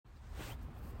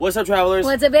What's up, travelers?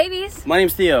 What's up, babies? My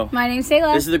name's Theo. My name's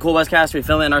Sayla. This is the Cool Bus Cast. We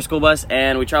film it in our school bus,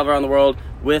 and we travel around the world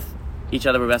with each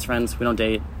other. We're best friends. We don't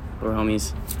date. We're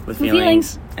homies with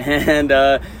feelings. And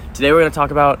today we're going to talk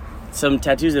about some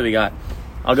tattoos that we got.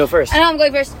 I'll go first. I know I'm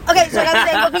going first. Okay, so I got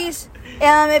this ankle piece.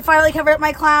 It finally covered up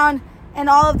my clown and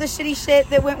all of the shitty shit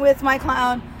that went with my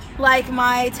clown, like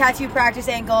my tattoo practice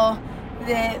ankle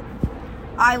that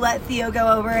I let Theo go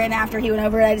over, and after he went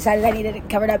over, I decided I needed it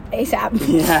covered up ASAP.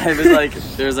 Yeah, it was like,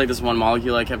 there was like this one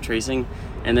molecule I kept tracing,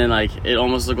 and then like, it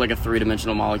almost looked like a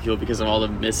three-dimensional molecule because of all the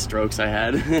missed strokes I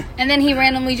had. And then he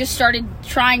randomly just started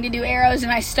trying to do arrows,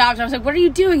 and I stopped. I was like, what are you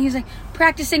doing? He's like,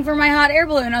 practicing for my hot air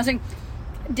balloon. I was like,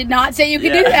 did not say you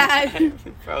could do that.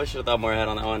 Probably should have thought more ahead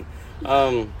on that one.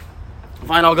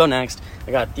 Fine, I'll go next.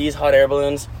 I got these hot air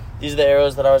balloons. These are the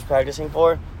arrows that I was practicing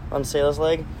for on Sayla's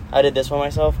leg. I did this one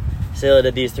myself. Sayla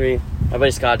did these three. My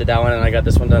buddy Scott did that one, and I got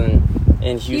this one done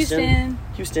in Houston,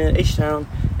 H-Town.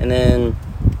 And then,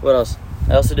 what else?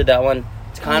 I also did that one.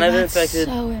 It's kind of infected.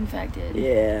 So infected.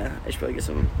 Yeah, I should probably get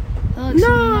some. That looks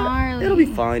gnarly. It'll be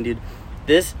fine, dude.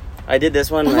 I did this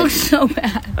one. It looks so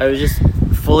bad. I was just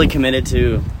fully committed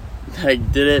to, I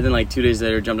did it, and then like 2 days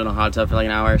later, jumped in a hot tub for like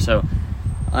an hour. So,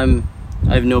 I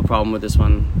have no problem with this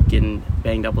one getting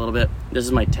banged up a little bit. This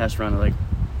is my test run of like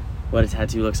what a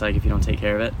tattoo looks like if you don't take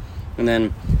care of it. And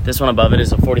then this one above it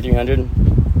is a 4300.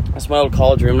 That's my old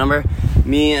college room number.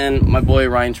 Me and my boy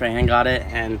Ryan Trahan got it,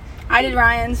 and I did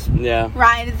Ryan's. Yeah.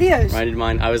 Ryan did Theo's. Ryan did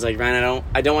mine. I was like, Ryan,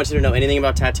 I don't want you to know anything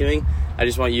about tattooing. I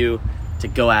just want you to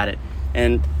go at it.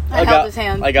 And I held his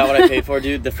hand. I got what I paid for,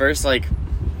 dude. The first like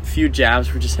few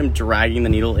jabs were just him dragging the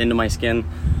needle into my skin.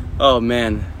 Oh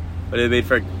man, but it made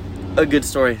for a good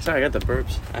story. Sorry, I got the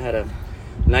burps. I had a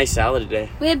nice salad today.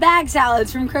 We had bag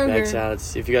salads from Kroger. Bag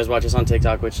salads. If you guys watch us on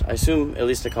TikTok, which I assume at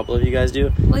least a couple of you guys do.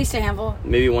 At least a handful.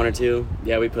 Maybe one or two.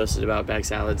 Yeah, we posted about bag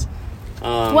salads.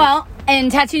 Well,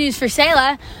 and tattoo news for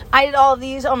Sayla, I did all of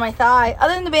these on my thigh.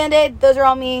 Other than the Band-Aid, those are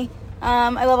all me.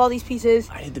 I love all these pieces.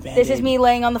 I did the Band-Aid. This is me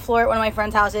laying on the floor at one of my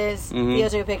friend's houses. Theo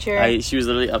took a picture. She was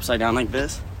literally upside down like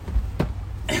this.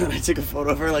 And I took a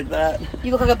photo of her like that.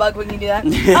 You look like a bug when you do that.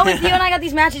 Oh, and Theo and I got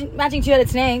these matching two-headed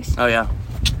snakes. Oh, yeah.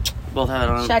 Both have it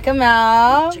on. Check them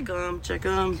out. Check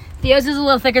them. Theo's is a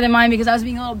little thicker than mine because I was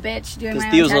being a little bitch doing my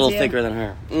own Theo's tattoo. a little thicker than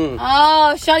her.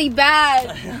 Oh, shawty bad.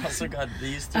 I also got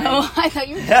these two. Oh, I thought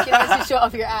you were just getting this to show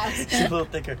off your ass. She's a little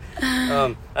thicker.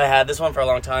 I had this one for a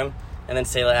long time, and then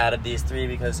Sayla added these three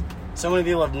because so many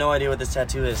people have no idea what this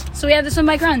tattoo is. So we have this one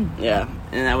bike run. Yeah,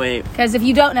 and that way... Because if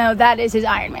you don't know, that is his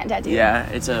Iron Man tattoo. Yeah,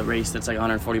 it's a race that's like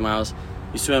 140 miles.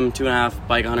 You swim 2.5,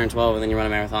 bike 112, and then you run a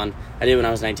marathon. I did when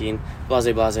I was 19. Blase.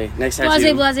 Next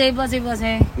tattoo.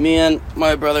 Blase. Me and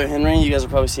my brother Henry, you guys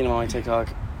have probably seen him on my TikTok,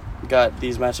 got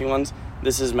these matching ones.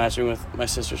 This is matching with my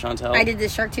sister Chantel. I did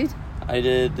this shark tooth. I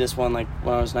did this one like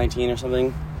when I was 19 or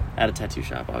something at a tattoo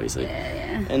shop, obviously.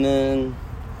 Yeah. And then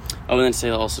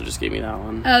Sayla also just gave me that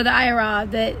one. Oh, the IRA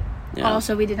that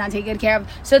also we did not take good care of.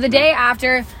 So the day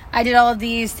after I did all of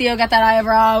these, Theo got that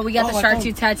IRA. We got the shark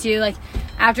tooth tattoo. Like,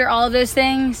 after all of those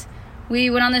things,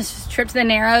 we went on this trip to the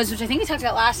Narrows, which I think we talked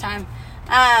about last time,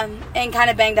 and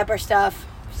kind of banged up our stuff.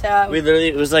 So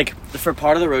it was like, for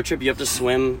part of the road trip, you have to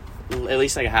swim at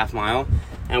least like a half mile,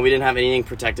 and we didn't have anything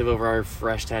protective over our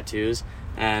fresh tattoos,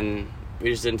 and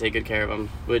we just didn't take good care of them,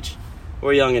 which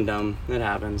we're young and dumb. It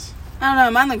happens. I don't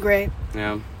know. Mine look great.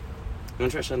 Yeah. You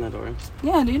want to try shutting that door?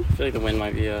 Yeah, dude. I feel like the wind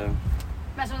might be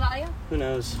messing with audio? Who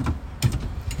knows?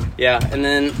 Yeah, and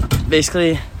then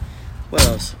basically, what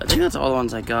else? I think that's all the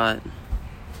ones I got.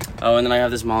 Oh, and then I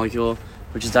have this molecule,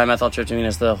 which is dimethyltryptamine.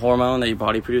 It's the hormone that your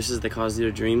body produces that causes you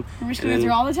to dream. We're just going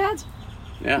through all the tats?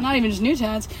 Yeah. Not even just new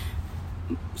tats.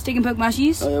 Stick and poke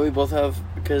mushies? Oh, yeah, we both have,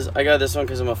 because I got this one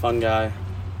because I'm a fun guy.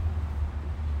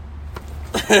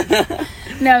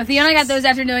 No, Theo and I got those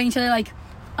after knowing each other like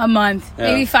a month,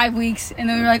 maybe 5 weeks, and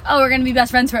then we were like, oh, we're going to be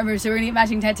best friends forever, so we're going to get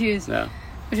matching tattoos. Yeah.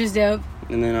 Which is dope.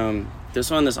 And then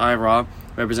this eye raw,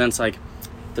 represents like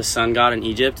the sun god in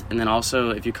Egypt, and then also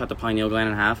if you cut the pineal gland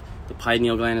in half, the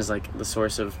pineal gland is like the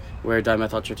source of where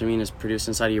dimethyltryptamine is produced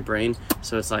inside of your brain.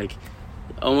 So it's like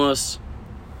almost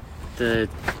the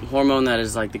hormone that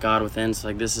is like the god within. So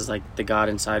like this is like the god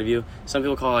inside of you. Some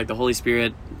people call it like the Holy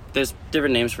Spirit. There's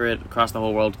different names for it across the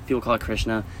whole world. People call it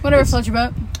Krishna. Whatever floats your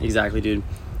boat. Exactly, dude.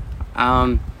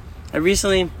 I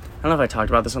recently, I don't know if I talked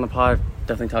about this on the pod.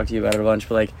 Definitely talked to you about it a bunch,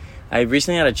 but like I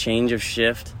recently had a mindset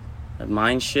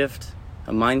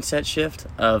shift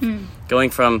of going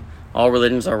from all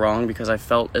religions are wrong, because I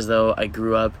felt as though I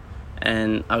grew up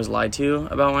and I was lied to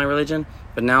about my religion.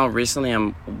 But now recently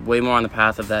I'm way more on the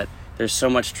path of that there's so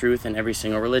much truth in every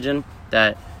single religion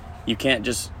that you can't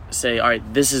just say, all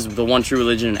right, this is the one true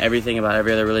religion and everything about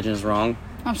every other religion is wrong.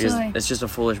 Absolutely. Because it's just a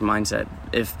foolish mindset.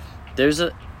 If there's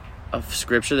a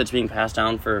scripture that's being passed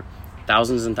down for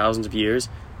thousands and thousands of years,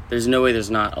 there's no way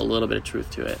there's not a little bit of truth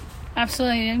to it.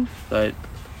 Absolutely, dude. But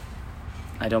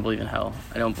I don't believe in hell.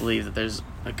 I don't believe that there's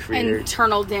a creator.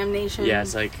 Eternal damnation. Yeah,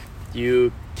 it's like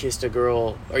you kissed a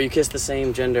girl, or you kissed the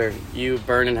same gender, you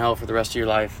burn in hell for the rest of your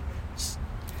life. It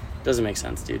doesn't make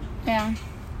sense, dude. Yeah.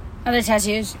 Other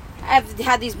tattoos. I've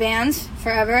had these bands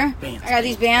forever. I got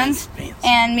these bands.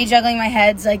 And me juggling my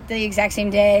heads like the exact same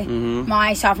day. Mm-hmm.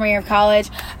 My sophomore year of college.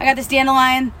 I got this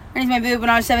dandelion underneath my boob when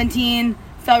I was 17.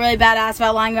 Felt really badass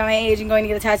about lying about my age and going to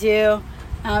get a tattoo.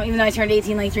 Even though I turned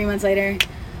 18 like 3 months later.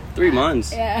 3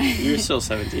 months? Yeah. You were still a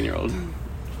 17-year-old.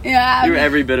 Yeah. You were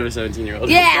every bit of a 17-year-old.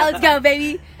 Yeah, let's go,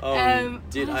 baby.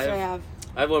 Dude, I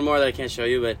have one more that I can't show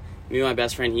you, but me and my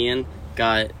best friend Ian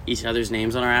got each other's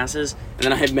names on our asses, and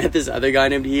then I had met this other guy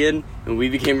named Ian, and we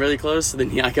became really close. So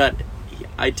then I tattooed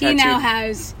he now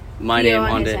has my name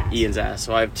onto Ian's ass.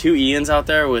 So I have 2 Ians out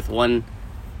there with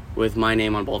my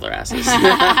name on both our asses.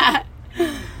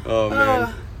 Oh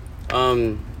man.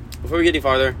 Before we get any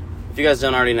farther, if you guys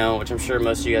don't already know, which I'm sure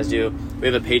most of you guys do, we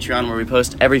have a Patreon where we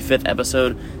post every 5th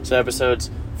episode. So episodes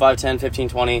 5, 10, 15,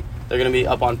 20, they're going to be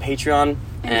up on Patreon.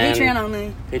 And Patreon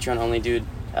only. Patreon only, dude.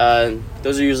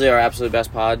 Those are usually our absolute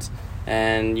best pods.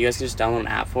 And you guys can just download an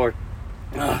app for it.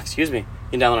 Excuse me. You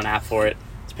can download an app for it.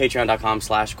 It's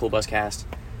patreon.com/coolbuzzcast.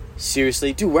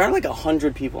 Seriously. Dude, we're at like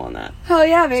 100 people on that. Hell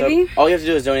yeah, baby. So all you have to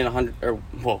do is donate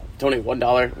donate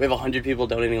 $1. We have 100 people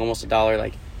donating almost $1.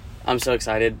 Like, I'm so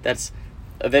excited.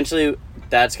 Eventually,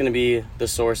 that's going to be the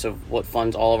source of what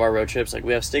funds all of our road trips. Like,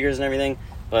 we have stickers and everything,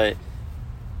 but...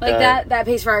 Like, that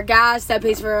pays for our gas, that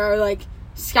pays for our, like,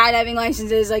 skydiving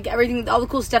licenses, like, everything, all the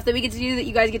cool stuff that we get to do that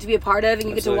you guys get to be a part of and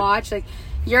you get to watch. Like,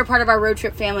 you're a part of our road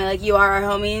trip family. Like, you are our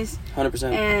homies.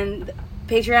 100%. And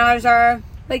Patreoners are,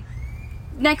 like,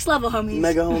 next level homies.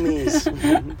 Mega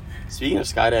homies. Speaking of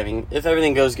skydiving, if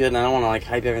everything goes good, and I don't want to, like,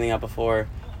 hype everything up before,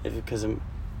 because,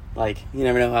 like, you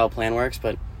never know how a plan works,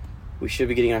 but we should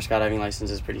be getting our skydiving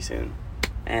licenses pretty soon.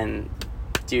 And,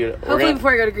 dude... Hopefully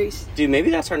before I go to Greece. Dude, maybe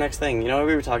that's our next thing. You know,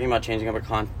 we were talking about changing up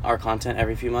our content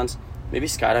every few months. Maybe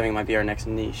skydiving might be our next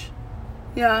niche.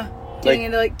 Yeah. Getting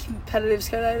into, like, competitive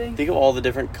skydiving. Think of all the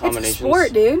different combinations. It's a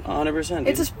sport, dude. 100%, dude.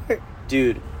 It's a sport.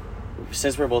 Dude,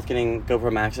 since we're both getting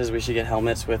GoPro Maxes, we should get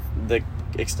helmets with the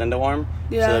extendo arm.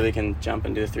 Yeah. So that we can jump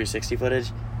and do the 360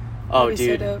 footage. Oh,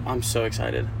 dude. So I'm so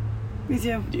excited. Me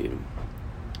too. Dude.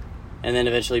 And then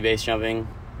eventually base jumping,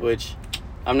 which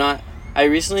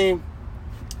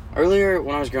earlier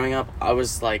when I was growing up, I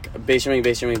was like, base jumping.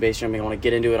 I want to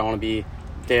get into it. I want to be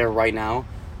there right now.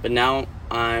 But now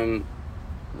I'm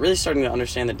really starting to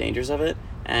understand the dangers of it,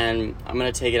 and I'm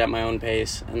going to take it at my own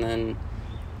pace. And then...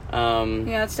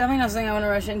 yeah, it's definitely not something I want to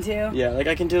rush into. Yeah, like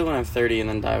I can do it when I'm 30 and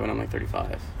then die when I'm like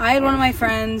 35. I had one of my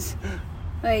friends,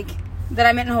 like... that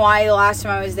I met in Hawaii the last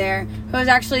time I was there, who I was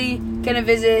actually going to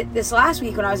visit this last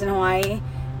week when I was in Hawaii,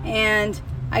 and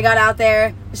I got out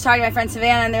there, was talking to my friend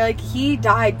Savannah, and they're like, he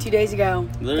died 2 days ago,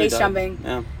 base jumping.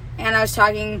 Yeah. And I was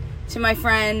talking to my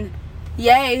friend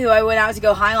Ye, who I went out to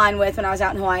go highline with when I was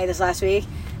out in Hawaii this last week,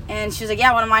 and she was like,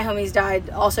 yeah, one of my homies died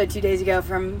also 2 days ago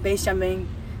from base jumping.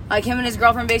 Like, him and his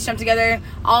girlfriend base jump together.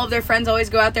 All of their friends always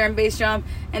go out there and base jump,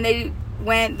 and they...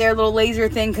 went, their little laser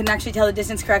thing couldn't actually tell the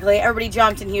distance correctly. Everybody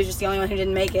jumped, and he was just the only one who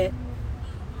didn't make it.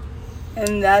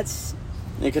 And that's...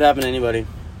 It could happen to anybody.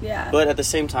 Yeah. But at the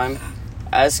same time,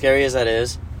 as scary as that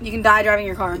is... You can die driving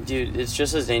your car. Dude, it's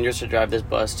just as dangerous to drive this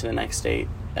bus to the next state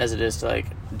as it is to, like,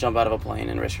 jump out of a plane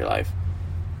and risk your life.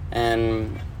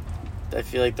 And I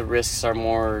feel like the risks are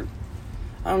more...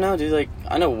 I don't know, dude. Like,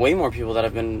 I know way more people that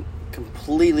have been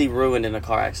completely ruined in a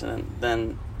car accident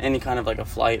than... any kind of like a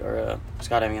flight or a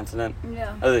skydiving incident.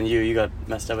 Yeah. Other than you got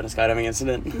messed up in a skydiving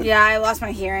incident. Yeah, I lost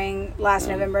my hearing last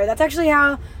November. That's actually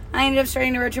how I ended up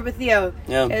starting to road trip with Theo.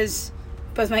 Yeah. Because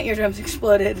both my eardrums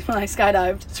exploded when I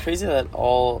skydived. It's crazy that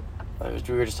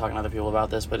we were just talking to other people about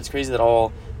this, but it's crazy that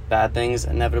all bad things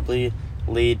inevitably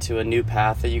lead to a new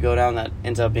path that you go down that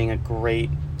ends up being a great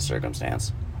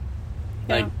circumstance.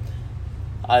 Yeah. Like,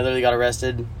 I literally got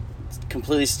arrested,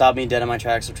 completely stopped me dead in my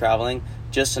tracks of traveling,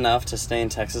 just enough to stay in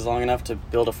Texas long enough to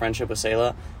build a friendship with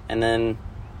Sayla, and then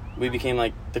we became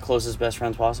like the closest best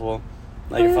friends possible.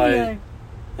 Like yeah,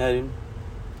 dude.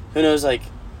 Who knows, like,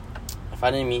 if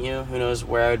I didn't meet you, who knows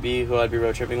where I would be, who I'd be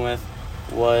road tripping with,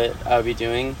 what I would be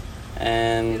doing,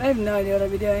 and... Dude, I have no idea what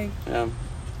I'd be doing. Yeah. Do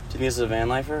you think this is a van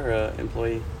lifer or an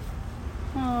employee?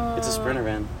 It's a Sprinter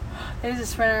van. It is a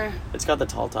Sprinter. It's got the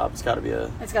tall top. It's got to be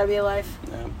a... It's got to be a life.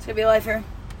 Yeah. It's got to be a lifer.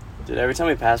 Dude, every time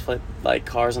we pass, like,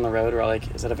 cars on the road, we're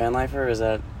like, is that a van lifer or is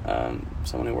that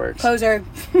someone who works. Poser.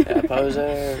 Yeah,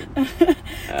 poser.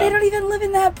 They don't even live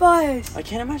in that bus. I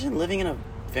can't imagine living in a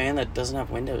van that doesn't have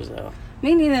windows, though.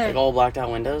 Me neither. Like, all blacked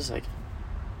out windows, like...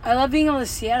 I love being able to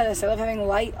see out of this. I love having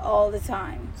light all the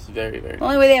time. It's very, very The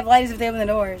only way they have light is if they open the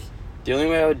doors. The only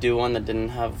way I would do one that didn't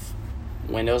have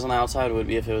windows on the outside would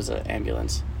be if it was an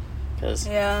ambulance. Because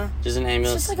just an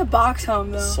ambulance... It's just like a box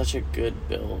home, though. It's such a good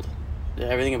build.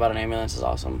 Everything about an ambulance is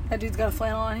awesome. That dude's got a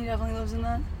flannel on. He definitely lives in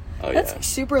that. Oh, That's like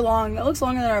super long. That looks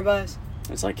longer than our bus.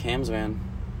 It's like Cam's van.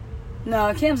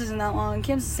 No, Cam's isn't that long.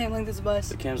 Cam's the same length as the bus.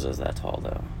 The Cam's is that tall,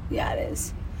 though. Yeah, it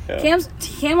is. Yeah.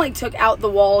 Cam like took out the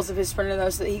walls of his Sprinter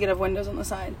though, so that he could have windows on the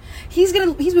side. He's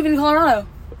moving to Colorado.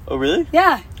 Oh, really?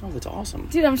 Yeah. Oh, that's awesome.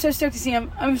 Dude, I'm so stoked to see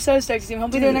him. He'll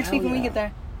be there next week when we get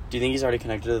there. Do you think he's already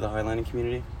connected to the Highlanding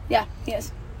community? Yeah, he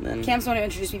is. Then Cam's the one who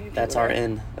introduced me to people. That's our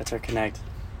in. That's our connect.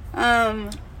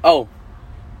 Oh,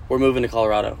 we're moving to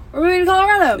Colorado. We're moving to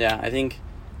Colorado. Yeah, I think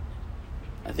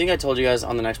I told you guys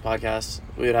on the next podcast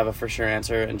we would have a for sure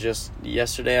answer, and just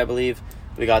yesterday, I believe,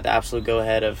 we got the absolute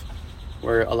go-ahead of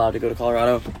we're allowed to go to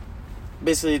Colorado.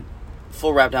 Basically,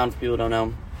 full wrap down for people who don't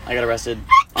know. I got arrested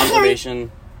on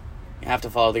probation. You have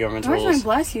to follow the government's rules. Where's my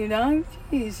bless you, dog?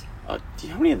 Jeez. How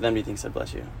many of them do you think said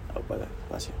bless you? Oh, by the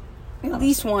bless you. At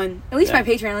least one. At least my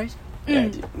Patreoners. Yeah,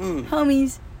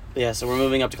 Homies. But yeah, so we're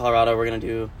moving up to Colorado. We're going to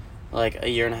do like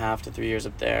 1.5 to 3 years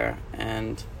up there.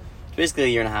 And it's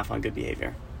basically 1.5 years on good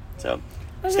behavior. So,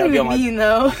 what does that even mean,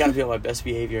 though? Gotta be on my best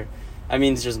behavior. I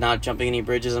mean, it's just not jumping any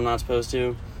bridges I'm not supposed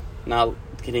to. Not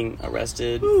getting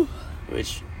arrested.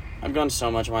 Which, I've gone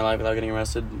so much in my life without getting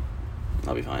arrested.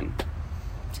 I'll be fine.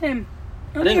 Same.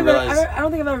 I don't think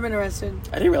I've ever been arrested.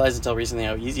 I didn't realize until recently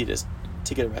how easy it is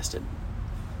to get arrested.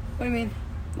 What do you mean?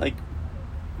 Like,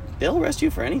 they'll arrest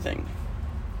you for anything.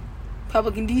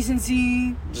 Public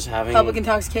indecency. Just having... Public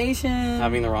intoxication.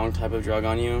 Having the wrong type of drug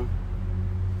on you.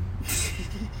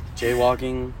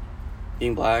 Jaywalking.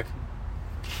 Being black.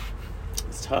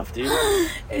 It's tough, dude.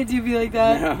 It do be like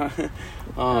that.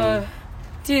 Yeah.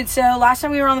 Dude, so last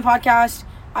time we were on the podcast,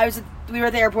 we were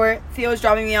at the airport. Theo was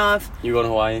dropping me off. You were going to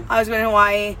Hawaii? I was going to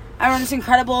Hawaii. I went on this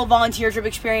incredible volunteer trip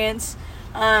experience.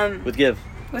 With Give.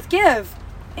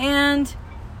 And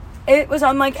it was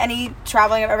unlike any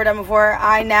traveling I've ever done before.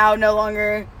 I now no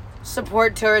longer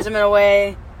support tourism in a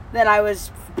way that I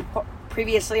was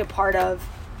previously a part of.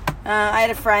 I had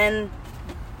a friend,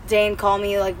 Dane, call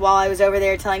me like while I was over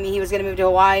there telling me he was going to move to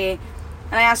Hawaii.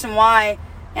 And I asked him why.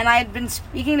 And I had been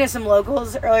speaking to some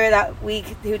locals earlier that week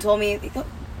who told me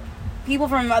people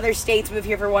from other states move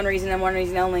here for one reason and one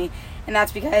reason only. And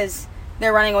that's because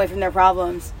they're running away from their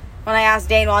problems. When I asked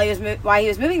Dane why he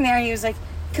was moving there, he was like,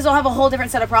 because I'll have a whole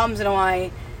different set of problems in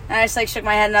Hawaii. And I just like shook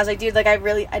my head and I was like, dude, like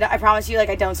I promise you, like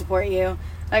I don't support you.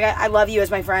 Like I love you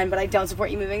as my friend, but I don't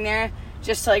support you moving there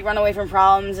just to like run away from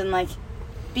problems and like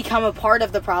become a part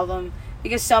of the problem.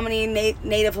 Because so many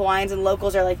native Hawaiians and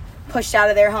locals are like pushed out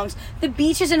of their homes. The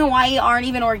beaches in Hawaii aren't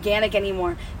even organic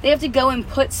anymore. They have to go and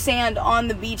put sand on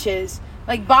the beaches.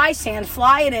 Like buy sand,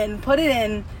 fly it in, put it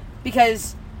in,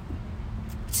 because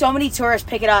so many tourists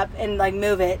pick it up and like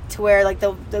move it to where like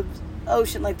the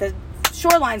ocean, like the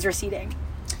shoreline's receding.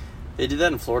 They did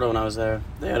that in Florida when I was there.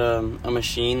 They had a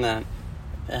machine that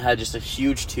had just a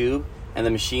huge tube, and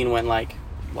the machine went like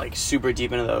super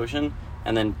deep into the ocean,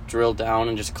 and then drilled down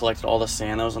and just collected all the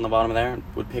sand that was on the bottom of there, and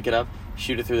would pick it up,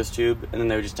 shoot it through this tube, and then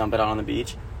they would just dump it out on the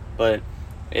beach. But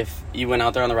if you went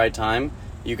out there on the right time,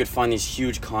 you could find these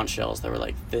huge conch shells that were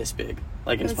like this big,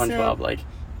 like in SpongeBob, like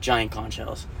giant conch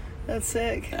shells. That's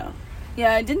sick.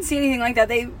 Yeah, I didn't see anything like that.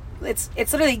 It's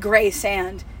literally gray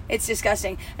sand. It's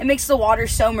disgusting. It makes the water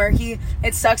so murky.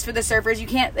 It sucks for the surfers. You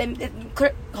can't...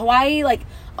 Hawaii, like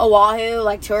Oahu,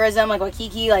 like tourism, like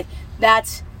Waikiki, like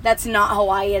that's not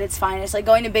Hawaii at its finest. Like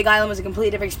going to Big Island was a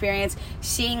completely different experience.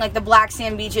 Seeing like the black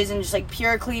sand beaches and just like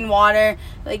pure clean water,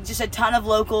 like just a ton of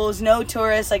locals, no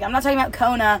tourists. Like I'm not talking about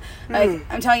Kona. Like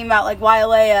I'm talking about like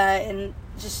Wailea, and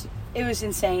just it was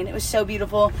insane. It was so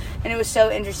beautiful, and it was so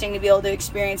interesting to be able to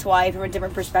experience Hawaii from a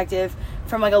different perspective,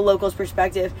 from like a local's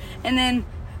perspective. And then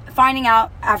finding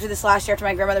out after this last year, after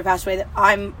my grandmother passed away, that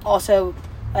I'm also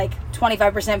like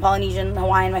 25% Polynesian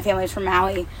Hawaiian. My family is from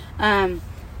Maui.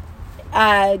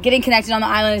 Getting connected on the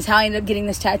island is how I ended up getting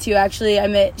this tattoo. Actually, I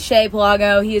met Shea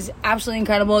Pelago. He is absolutely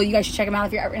incredible. You guys should check him out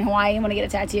if you're ever in Hawaii and want to get a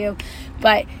tattoo.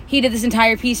 But he did this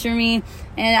entire piece for me,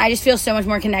 and I just feel so much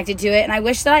more connected to it. And I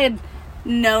wish that I had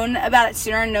known about it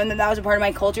sooner and known that that was a part of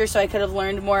my culture, so I could have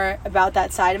learned more about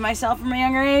that side of myself from a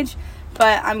younger age.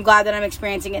 But I'm glad that I'm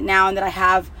experiencing it now and that I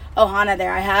have Ohana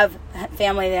there. I have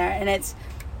family there, and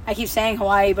I keep saying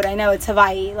Hawaii, but I know it's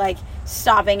Hawaii. Like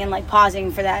stopping and like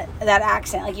pausing for that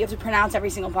accent. Like you have to pronounce every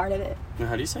single part of it.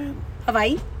 How do you say it?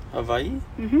 Hawaii. Hawaii?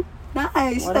 Mm-hmm.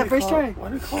 Nice. That first try. Why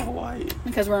do we call it Hawaii?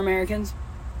 Because we're Americans.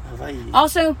 Hawaii.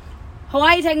 Also,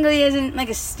 Hawaii technically isn't like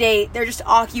a state. They're just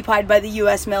occupied by the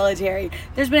U.S. military.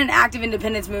 There's been an active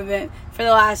independence movement for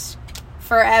the last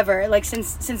forever, like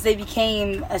since they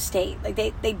became a state. Like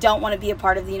they don't want to be a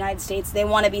part of the United States. They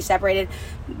want to be separated.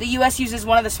 The U.S. uses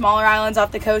one of the smaller islands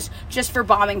off the coast just for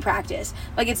bombing practice.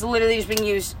 Like it's literally just being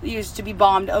used to be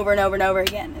bombed over and over and over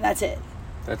again, and that's it.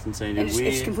 That's insane, dude. And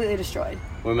it's completely destroyed.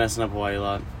 We're messing up Hawaii a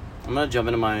lot. I'm gonna jump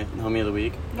into my homie of the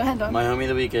week. Go ahead, dog. My homie of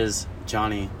the week is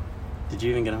Johnny. Did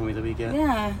you even get a homie of the week yet?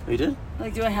 Yeah. Oh, you did?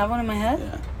 Like, do I have one in my head?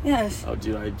 Yeah. Yes. Oh,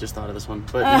 dude, I just thought of this one.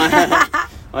 But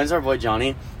mine's our boy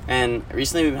Johnny. And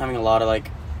recently we've been having a lot of,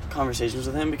 like, conversations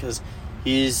with him because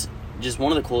he's just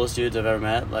one of the coolest dudes I've ever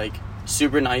met. Like,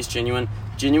 super nice,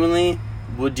 genuinely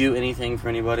would do anything for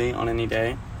anybody on any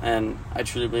day. And I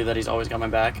truly believe that he's always got my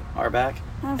back, our back.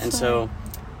 Absolutely. And so,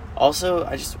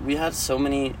 also, we had so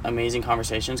many amazing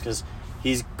conversations because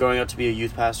he's growing up to be a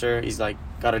youth pastor. He's, like,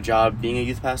 got a job being a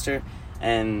youth pastor.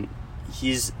 And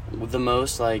he's the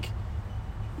most, like,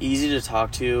 easy to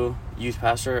talk to youth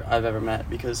pastor I've ever met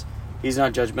because he's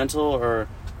not judgmental or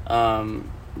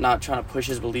not trying to push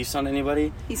his beliefs on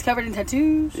anybody. He's covered in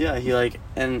tattoos. Yeah,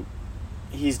 and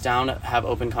he's down to have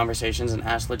open conversations and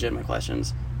ask legitimate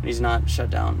questions. And he's not shut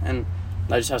down. And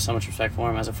I just have so much respect for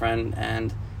him as a friend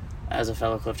and as a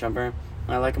fellow cliff jumper.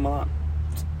 And I like him a lot.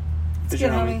 It's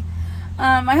good, homie.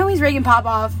 My homie's Reagan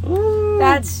Popoff. Ooh.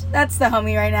 That's the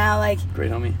homie right now. Like, great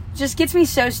homie. Just gets me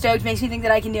so stoked. Makes me think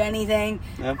that I can do anything.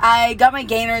 Yep. I got my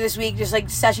gainer this week, just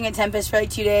like seshing at Tempest for like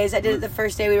 2 days. I did it the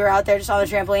first day we were out there, just on the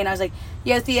trampoline. I was like,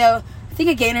 "Yo, Theo, I think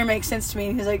a gainer makes sense to me."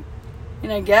 And he's like,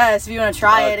 "I guess if you want to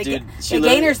try it, dude, a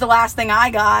gainer's the last thing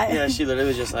I got." Yeah, she literally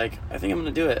was just like, "I think I'm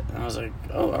gonna do it," and I was like,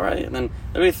 "Oh, all right." And then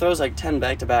literally throws like 10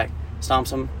 back to back,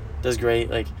 stomps them, does great.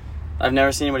 Like, I've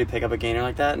never seen anybody pick up a gainer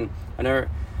like that, and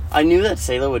I knew that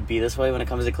Sayla would be this way when it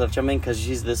comes to cliff jumping because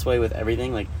she's this way with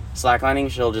everything. Like, slacklining,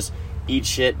 she'll just eat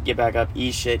shit, get back up,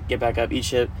 eat shit, get back up, eat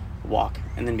shit, walk,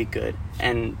 and then be good.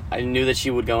 And I knew that she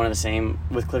would go into the same,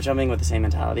 with cliff jumping, with the same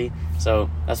mentality. So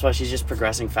that's why she's just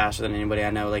progressing faster than anybody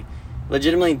I know. Like,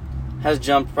 legitimately has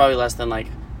jumped probably less than, like,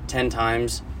 10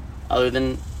 times.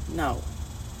 No.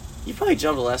 You probably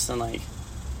jumped less than, like,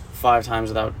 5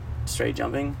 times without straight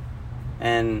jumping.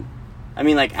 And I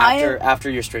mean, like, after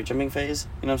your straight jumping phase,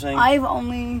 you know what I'm saying? I've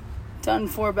only done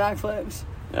 4 backflips.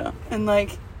 Yeah. And,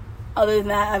 like, other than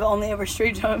that, I've only ever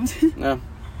straight jumped. Yeah.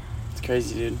 It's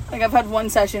crazy, dude. Like, I've had one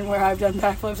session where I've done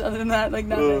backflips. Other than that, like,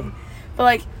 nothing. Ugh. But,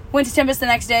 like, went to Tempest the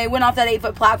next day, went off that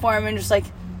 8-foot platform and just, like,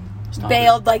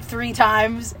 bailed, like, 3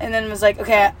 times. And then was like,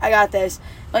 okay, I got this.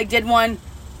 Like, did one,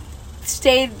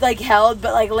 stayed, like, held,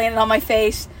 but, like, landed on my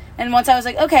face. And once I was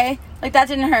like, okay, like, that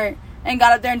didn't hurt. And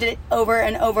got up there and did it over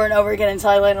and over and over again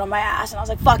until I landed on my ass. And I was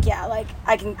like, fuck yeah, like,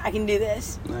 I can do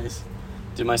this. Nice.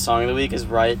 Dude, my song of the week is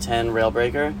Riot 10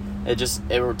 Railbreaker.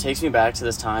 It takes me back to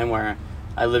this time where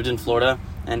I lived in Florida,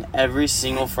 and every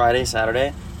single Friday,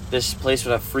 Saturday, this place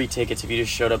would have free tickets if you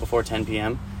just showed up before 10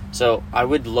 p.m. So I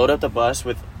would load up the bus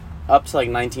with up to, like,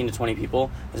 19 to 20 people,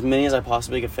 as many as I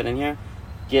possibly could fit in here,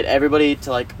 get everybody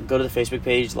to, like, go to the Facebook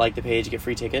page, like the page, get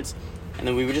free tickets. And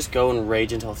then we would just go and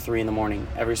rage until 3 a.m.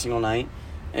 every single night.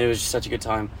 And it was just such a good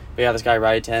time. But yeah, this guy,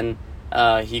 Riot 10,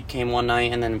 he came one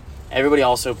night, and then everybody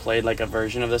also played, like, a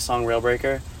version of this song,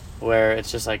 Railbreaker, where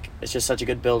it's just such a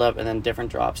good build-up and then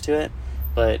different drops to it.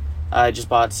 But I just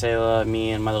bought Sayla,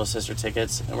 me, and my little sister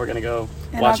tickets, and we're going to go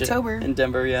watch October. It in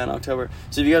Denver, in October.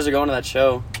 So if you guys are going to that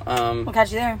show, we'll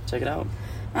catch you there. Check it out.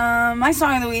 My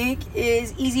song of the week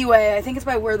is Easy Way. I think it's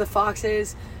by Where the Fox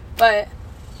Is. But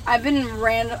I've been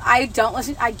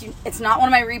it's not one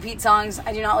of my repeat songs.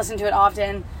 I do not listen to it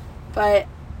often, but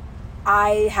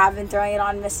I have been throwing it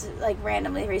on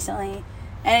randomly recently,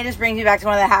 and it just brings me back to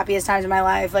one of the happiest times of my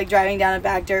life, like driving down a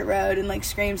back dirt road and like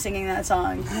scream singing that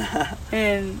song.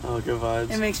 And oh, good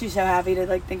vibes. It makes me so happy to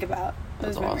like think about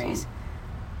those memories. Awesome.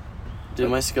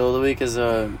 Dude, my skill of the week is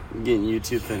getting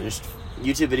YouTube finished.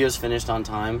 YouTube videos finished on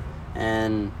time,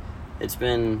 and it's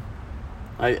been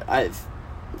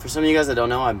for some of you guys that don't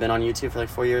know, I've been on YouTube for like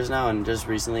 4 years now, and just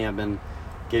recently I've been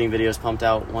getting videos pumped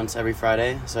out once every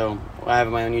Friday. So I have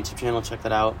my own YouTube channel. Check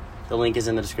that out. The link is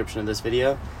in the description of this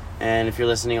video. And if you're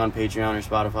listening on Patreon or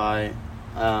Spotify,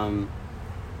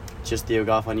 just Theo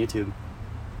Goff on YouTube.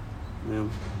 Yeah.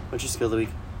 What's your skill of the week?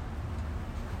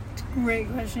 Great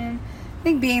question. I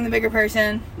think being the bigger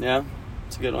person. Yeah,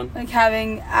 it's a good one. Like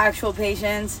having actual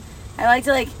patience. I like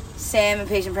to say I'm a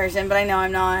patient person, but I know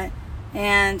I'm not.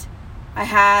 And I've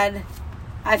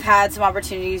had some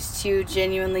opportunities to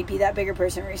genuinely be that bigger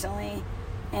person recently,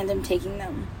 and I'm taking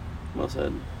them. Well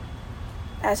said.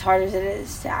 as hard as it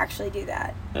is to actually do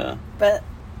that. Yeah. But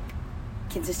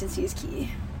consistency is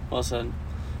key. Well said.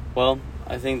 Well,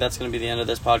 I think that's going to be the end of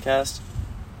this podcast.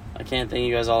 I can't thank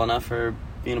you guys all enough for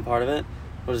being a part of it.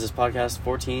 What is this, podcast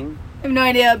 14? I have no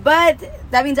idea, but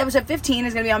that means episode 15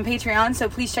 is going to be on Patreon, so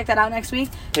please check that out next week.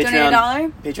 Patreon,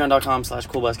 donate $1.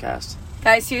 Patreon.com/CoolBuzzCast.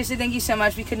 Guys, seriously, thank you so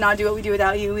much. We could not do what we do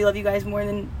without you. We love you guys more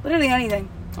than literally anything.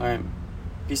 All right.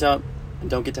 Peace out, and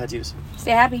don't get tattoos.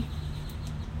 Stay happy.